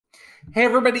Hey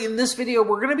everybody, in this video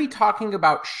we're going to be talking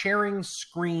about sharing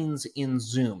screens in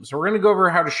Zoom. So we're going to go over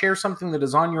how to share something that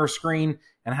is on your screen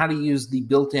and how to use the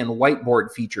built-in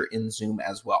whiteboard feature in Zoom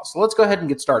as well. So let's go ahead and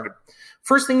get started.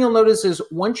 First thing you'll notice is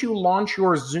once you launch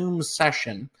your Zoom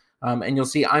session, and you'll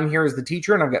see I'm here as the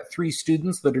teacher and I've got 3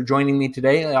 students that are joining me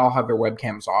today. They all have their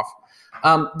webcams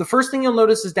off. The first thing you'll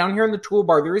notice is down here in the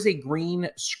toolbar, there is a green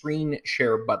screen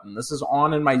share button. This is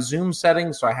on in my Zoom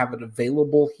settings, so I have it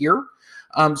available here.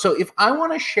 So if I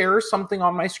want to share something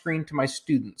on my screen to my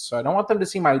students, so I don't want them to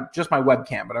see just my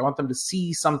webcam, but I want them to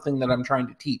see something that I'm trying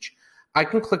to teach, I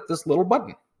can click this little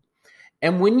button.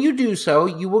 And when you do so,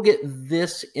 you will get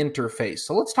this interface.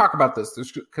 So let's talk about this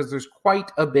because there's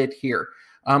quite a bit here.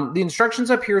 The instructions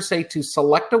up here say to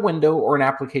select a window or an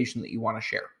application that you want to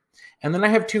share. And then I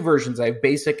have 2 versions. I have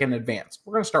basic and advanced.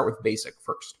 We're going to start with basic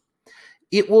first.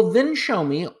 It will then show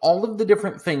me all of the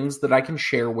different things that I can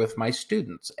share with my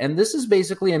students. And this is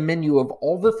basically a menu of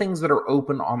all the things that are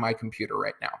open on my computer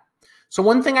right now. So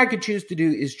one thing I could choose to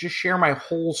do is just share my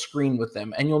whole screen with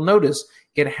them. And you'll notice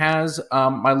it has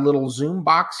my little Zoom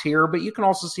box here, but you can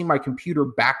also see my computer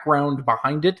background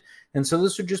behind it. And so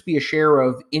this would just be a share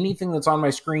of anything that's on my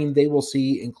screen they will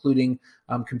see, including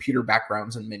computer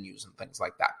backgrounds and menus and things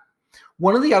like that.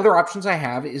 One of the other options I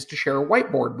have is to share a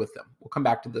whiteboard with them. We'll come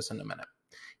back to this in a minute.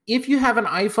 If you have an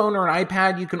iPhone or an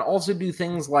iPad, you can also do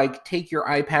things like take your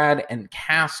iPad and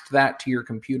cast that to your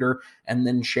computer and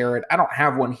then share it. I don't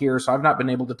have one here, so I've not been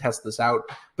able to test this out.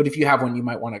 But if you have one, you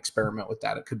might want to experiment with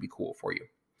that. It could be cool for you.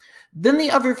 Then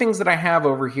the other things that I have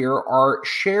over here are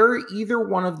share either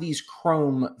one of these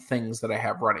Chrome things that I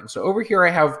have running. So over here, I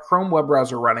have Chrome web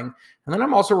browser running, and then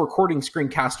I'm also recording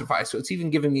Screencastify. So it's even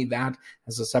giving me that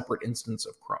as a separate instance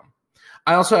of Chrome.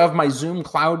 I also have my Zoom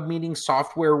Cloud Meeting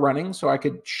software running, so I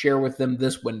could share with them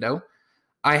this window.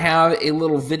 I have a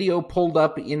little video pulled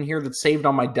up in here that's saved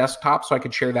on my desktop, so I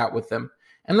could share that with them.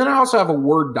 And then I also have a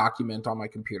Word document on my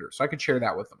computer, so I could share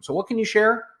that with them. So what can you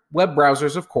share? Web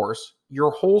browsers, of course,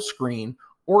 your whole screen,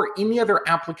 or any other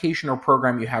application or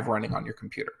program you have running on your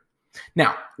computer.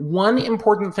 Now, one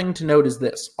important thing to note is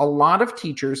this. A lot of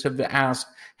teachers have asked,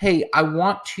 hey, I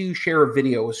want to share a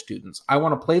video with students. I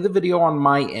want to play the video on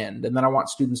my end, and then I want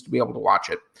students to be able to watch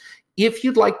it. If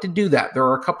you'd like to do that, there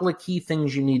are a couple of key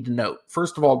things you need to note.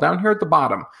 First of all, down here at the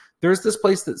bottom, there's this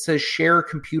place that says Share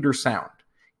Computer Sound.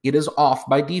 It is off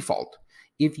by default.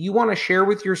 If you want to share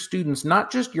with your students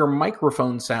not just your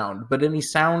microphone sound, but any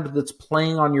sound that's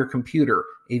playing on your computer,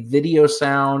 a video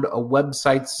sound, a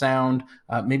website sound,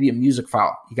 maybe a music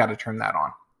file, you got to turn that on.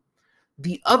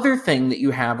 The other thing that you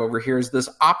have over here is this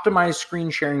optimized screen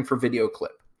sharing for video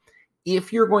clip.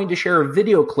 If you're going to share a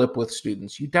video clip with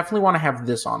students, you definitely want to have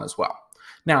this on as well.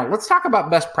 Now, let's talk about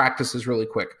best practices really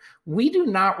quick. We do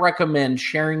not recommend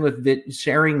sharing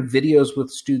videos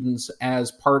with students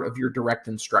as part of your direct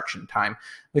instruction time.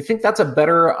 We think that's a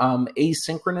better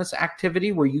asynchronous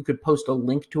activity where you could post a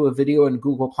link to a video in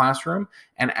Google Classroom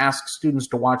and ask students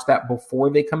to watch that before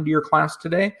they come to your class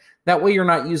today. That way you're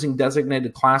not using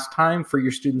designated class time for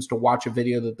your students to watch a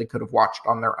video that they could have watched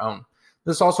on their own.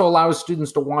 This also allows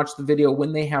students to watch the video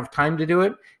when they have time to do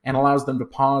it and allows them to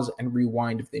pause and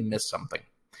rewind if they miss something.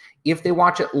 If they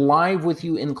watch it live with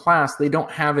you in class, they don't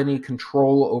have any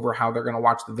control over how they're going to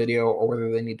watch the video or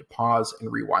whether they need to pause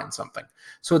and rewind something.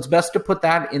 So it's best to put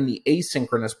that in the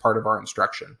asynchronous part of our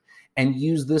instruction and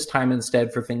use this time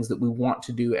instead for things that we want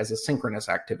to do as a synchronous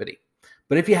activity.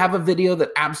 But if you have a video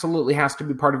that absolutely has to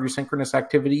be part of your synchronous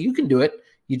activity, you can do it.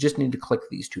 You just need to click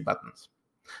these 2 buttons.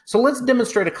 So let's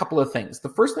demonstrate a couple of things. The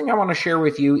first thing I want to share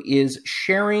with you is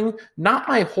sharing not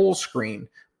my whole screen,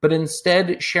 but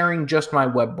instead sharing just my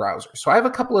web browser. So I have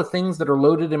a couple of things that are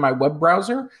loaded in my web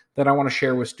browser that I want to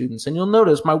share with students. And you'll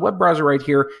notice my web browser right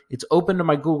here, it's open to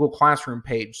my Google Classroom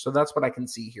page. So that's what I can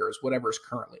see here is whatever is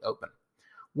currently open.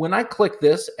 When I click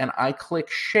this and I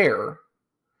click share,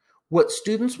 what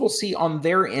students will see on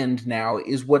their end now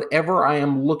is whatever I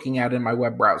am looking at in my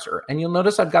web browser. And you'll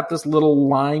notice I've got this little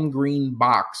lime green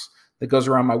box that goes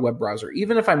around my web browser.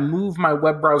 Even if I move my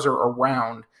web browser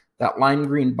around, that lime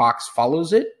green box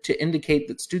follows it to indicate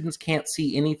that students can't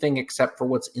see anything except for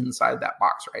what's inside that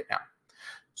box right now.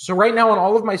 So right now on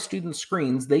all of my students'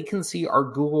 screens, they can see our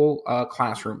Google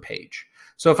Classroom page.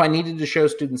 So if I needed to show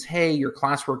students, hey, your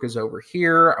classwork is over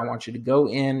here, I want you to go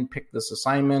in, pick this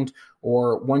assignment,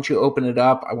 or once you open it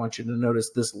up, I want you to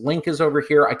notice this link is over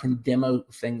here, I can demo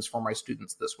things for my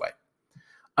students this way.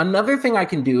 Another thing I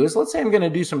can do is, let's say I'm going to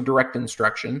do some direct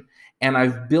instruction, and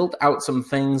I've built out some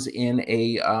things in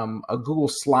a Google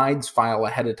Slides file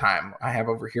ahead of time. I have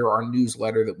over here our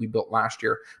newsletter that we built last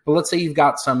year. But let's say you've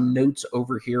got some notes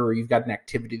over here, or you've got an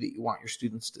activity that you want your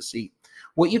students to see.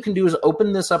 What you can do is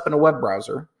open this up in a web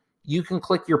browser. You can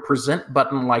click your present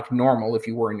button like normal if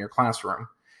you were in your classroom.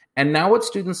 And now what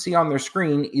students see on their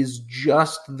screen is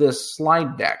just this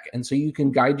slide deck. And so you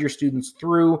can guide your students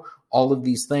through all of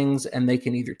these things, and they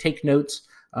can either take notes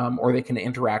or they can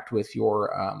interact with your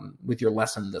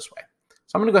lesson this way.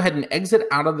 So I'm going to go ahead and exit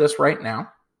out of this right now.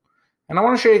 And I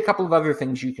want to show you a couple of other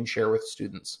things you can share with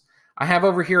students. I have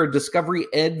over here a Discovery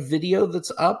Ed video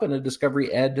that's up and a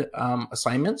Discovery Ed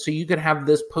assignment. So you could have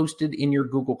this posted in your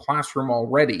Google Classroom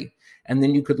already. And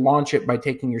then you could launch it by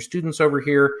taking your students over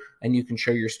here, and you can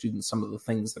show your students some of the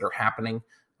things that are happening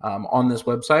on this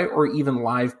website, or even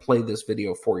live play this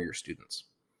video for your students.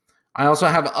 I also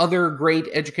have other great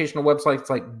educational websites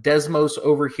like Desmos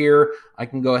over here. I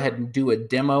can go ahead and do a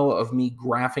demo of me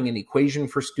graphing an equation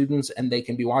for students, and they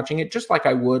can be watching it just like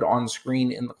I would on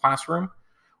screen in the classroom.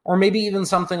 Or maybe even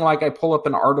something like I pull up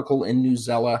an article in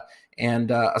Newsela and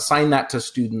assign that to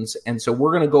students. And so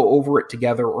we're going to go over it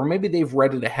together, or maybe they've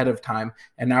read it ahead of time,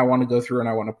 and now I want to go through and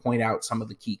I want to point out some of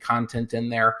the key content in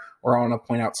there, or I want to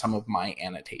point out some of my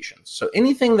annotations. So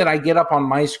anything that I get up on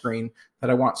my screen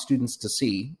that I want students to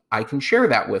see, I can share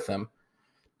that with them.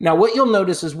 Now, what you'll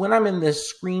notice is when I'm in this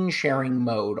screen sharing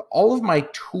mode, all of my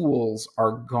tools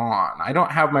are gone. I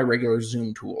don't have my regular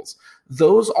Zoom tools.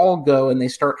 Those all go and they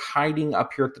start hiding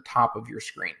up here at the top of your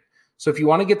screen. So if you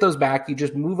want to get those back, you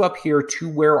just move up here to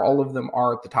where all of them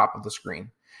are at the top of the screen.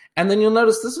 And then you'll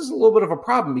notice this is a little bit of a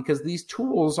problem because these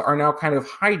tools are now kind of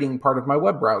hiding part of my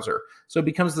web browser. So it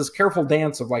becomes this careful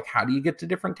dance of like, how do you get to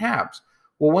different tabs?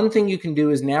 Well, one thing you can do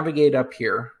is navigate up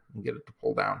here and get it to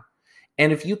pull down.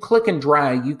 And if you click and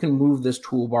drag, you can move this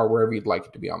toolbar wherever you'd like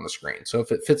it to be on the screen. So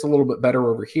if it fits a little bit better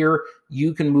over here,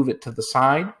 you can move it to the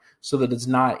side so that it's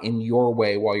not in your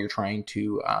way while you're trying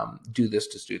to do this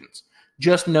to students.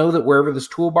 Just know that wherever this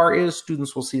toolbar is,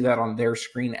 students will see that on their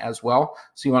screen as well.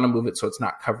 So you want to move it so it's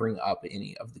not covering up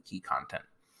any of the key content.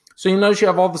 So you notice you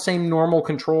have all the same normal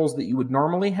controls that you would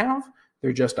normally have.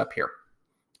 They're just up here.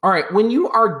 All right, when you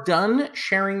are done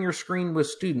sharing your screen with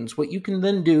students, what you can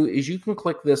then do is you can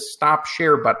click this Stop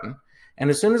Share button.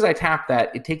 And as soon as I tap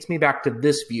that, it takes me back to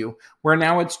this view where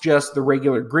now it's just the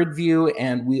regular grid view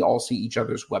and we all see each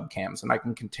other's webcams and I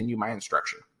can continue my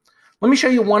instruction. Let me show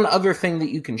you one other thing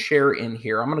that you can share in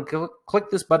here. I'm going to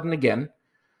click this button again.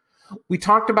 We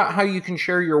talked about how you can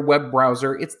share your web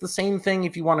browser. It's the same thing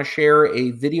if you want to share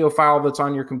a video file that's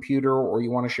on your computer or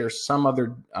you want to share some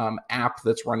other app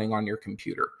that's running on your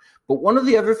computer. But one of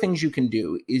the other things you can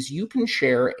do is you can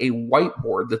share a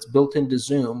whiteboard that's built into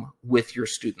Zoom with your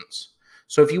students.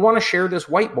 So if you want to share this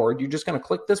whiteboard, you're just going to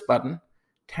click this button,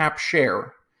 tap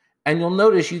Share, and you'll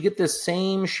notice you get this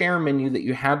same share menu that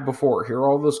you had before. Here are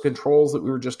all those controls that we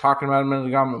were just talking about a minute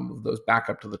ago. I'm going to move those back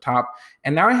up to the top.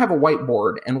 And now I have a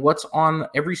whiteboard, and what's on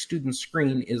every student's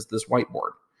screen is this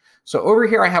whiteboard. So over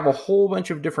here, I have a whole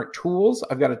bunch of different tools.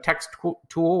 I've got a text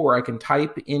tool where I can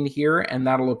type in here, and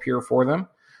that'll appear for them.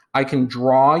 I can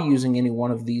draw using any one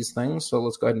of these things. So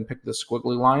let's go ahead and pick this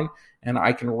squiggly line, and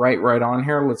I can write right on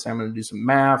here. Let's say I'm going to do some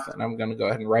math, and I'm going to go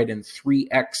ahead and write in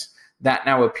 3x. That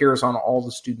now appears on all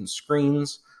the students'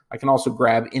 screens. I can also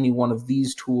grab any one of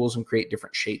these tools and create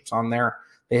different shapes on there.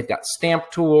 They've got stamp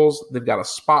tools. They've got a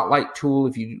spotlight tool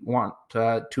if you want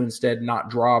to instead not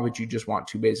draw, but you just want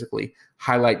to basically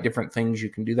highlight different things, you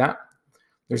can do that.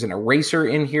 There's an eraser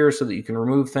in here so that you can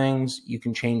remove things. You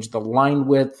can change the line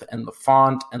width and the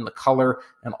font and the color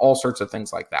and all sorts of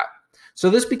things like that. So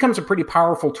this becomes a pretty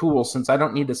powerful tool since I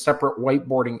don't need a separate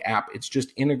whiteboarding app. It's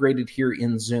just integrated here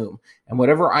in Zoom. And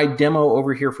whatever I demo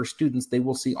over here for students, they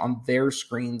will see on their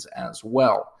screens as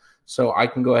well. So I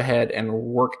can go ahead and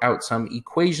work out some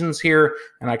equations here,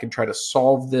 and I can try to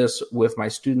solve this with my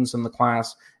students in the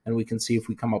class, and we can see if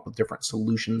we come up with different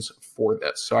solutions for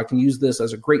this. So I can use this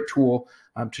as a great tool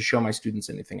to show my students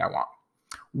anything I want.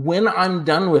 When I'm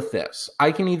done with this,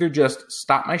 I can either just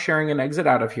stop my sharing and exit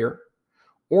out of here,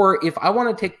 or if I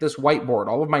want to take this whiteboard,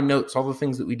 all of my notes, all the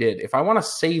things that we did, if I want to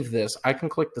save this, I can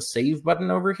click the Save button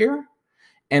over here,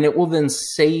 and it will then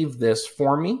save this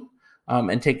for me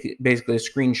and take basically a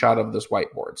screenshot of this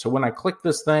whiteboard. So when I click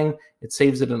this thing, it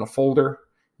saves it in a folder.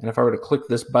 And if I were to click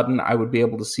this button, I would be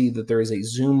able to see that there is a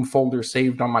Zoom folder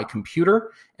saved on my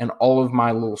computer, and all of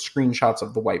my little screenshots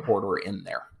of the whiteboard are in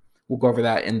there. We'll go over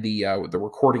that in the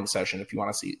recording session. If you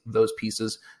want to see those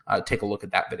pieces, take a look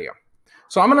at that video.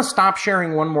 So I'm going to stop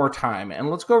sharing one more time, and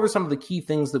let's go over some of the key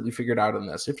things that we figured out in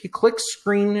this. If you click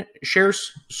Share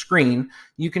Screen,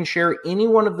 you can share any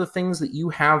one of the things that you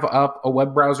have up, a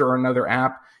web browser or another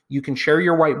app. You can share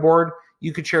your whiteboard.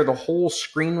 You could share the whole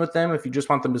screen with them if you just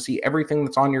want them to see everything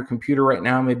that's on your computer right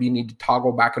now. Maybe you need to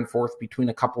toggle back and forth between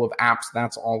a couple of apps.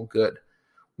 That's all good.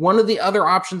 One of the other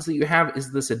options that you have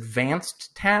is this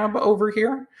advanced tab over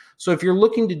here. So if you're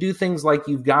looking to do things like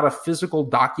you've got a physical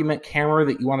document camera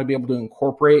that you want to be able to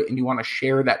incorporate and you want to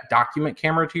share that document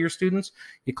camera to your students,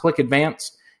 you click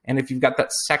advanced. And if you've got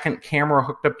that second camera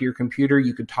hooked up to your computer,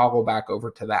 you could toggle back over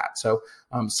to that. So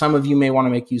some of you may want to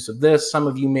make use of this. Some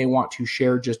of you may want to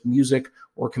share just music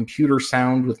or computer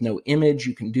sound with no image.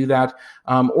 You can do that.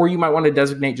 Or you might want to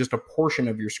designate just a portion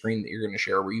of your screen that you're going to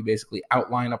share, where you basically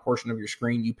outline a portion of your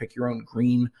screen. You pick your own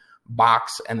green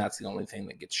box, and that's the only thing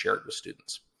that gets shared with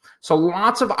students. So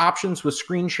lots of options with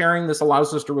screen sharing. This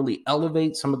allows us to really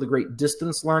elevate some of the great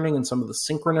distance learning and some of the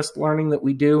synchronous learning that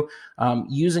we do.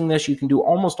 Using this, you can do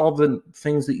almost all the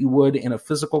things that you would in a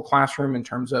physical classroom in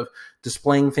terms of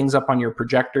displaying things up on your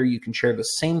projector. You can share the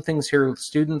same things here with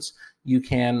students. You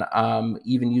can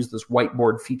even use this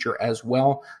whiteboard feature as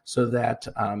well, so that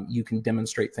you can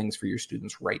demonstrate things for your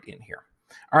students right in here.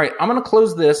 All right, I'm going to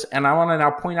close this, and I want to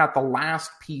now point out the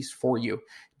last piece for you.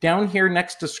 Down here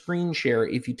next to screen share,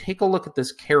 if you take a look at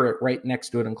this caret right next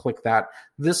to it and click that,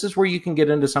 this is where you can get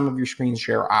into some of your screen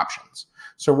share options.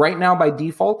 So right now by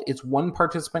default, it's one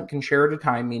participant can share at a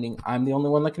time, meaning I'm the only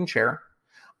one that can share.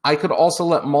 I could also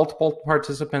let multiple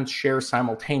participants share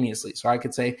simultaneously. So I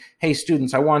could say, hey,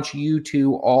 students, I want you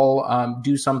to all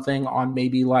do something on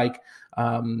maybe like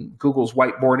Google's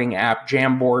whiteboarding app,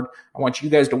 Jamboard. I want you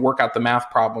guys to work out the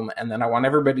math problem, and then I want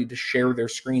everybody to share their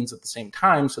screens at the same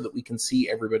time so that we can see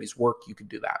everybody's work. You could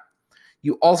do that.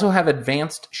 You also have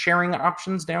advanced sharing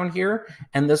options down here,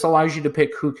 and this allows you to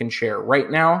pick who can share. Right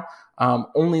now,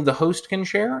 only the host can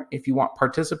share. If you want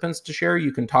participants to share,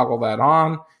 you can toggle that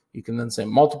on. You can then say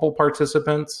multiple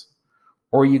participants,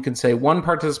 or you can say one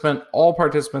participant, all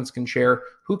participants can share.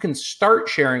 Who can start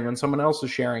sharing when someone else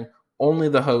is sharing? Only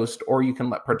the host, or you can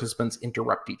let participants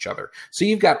interrupt each other. So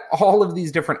you've got all of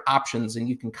these different options, and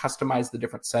you can customize the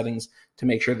different settings to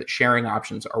make sure that sharing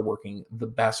options are working the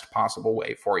best possible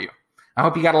way for you. I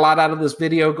hope you got a lot out of this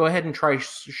video. Go ahead and try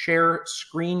share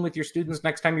screen with your students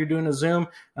next time you're doing a Zoom,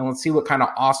 and let's see what kind of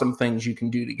awesome things you can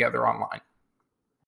do together online.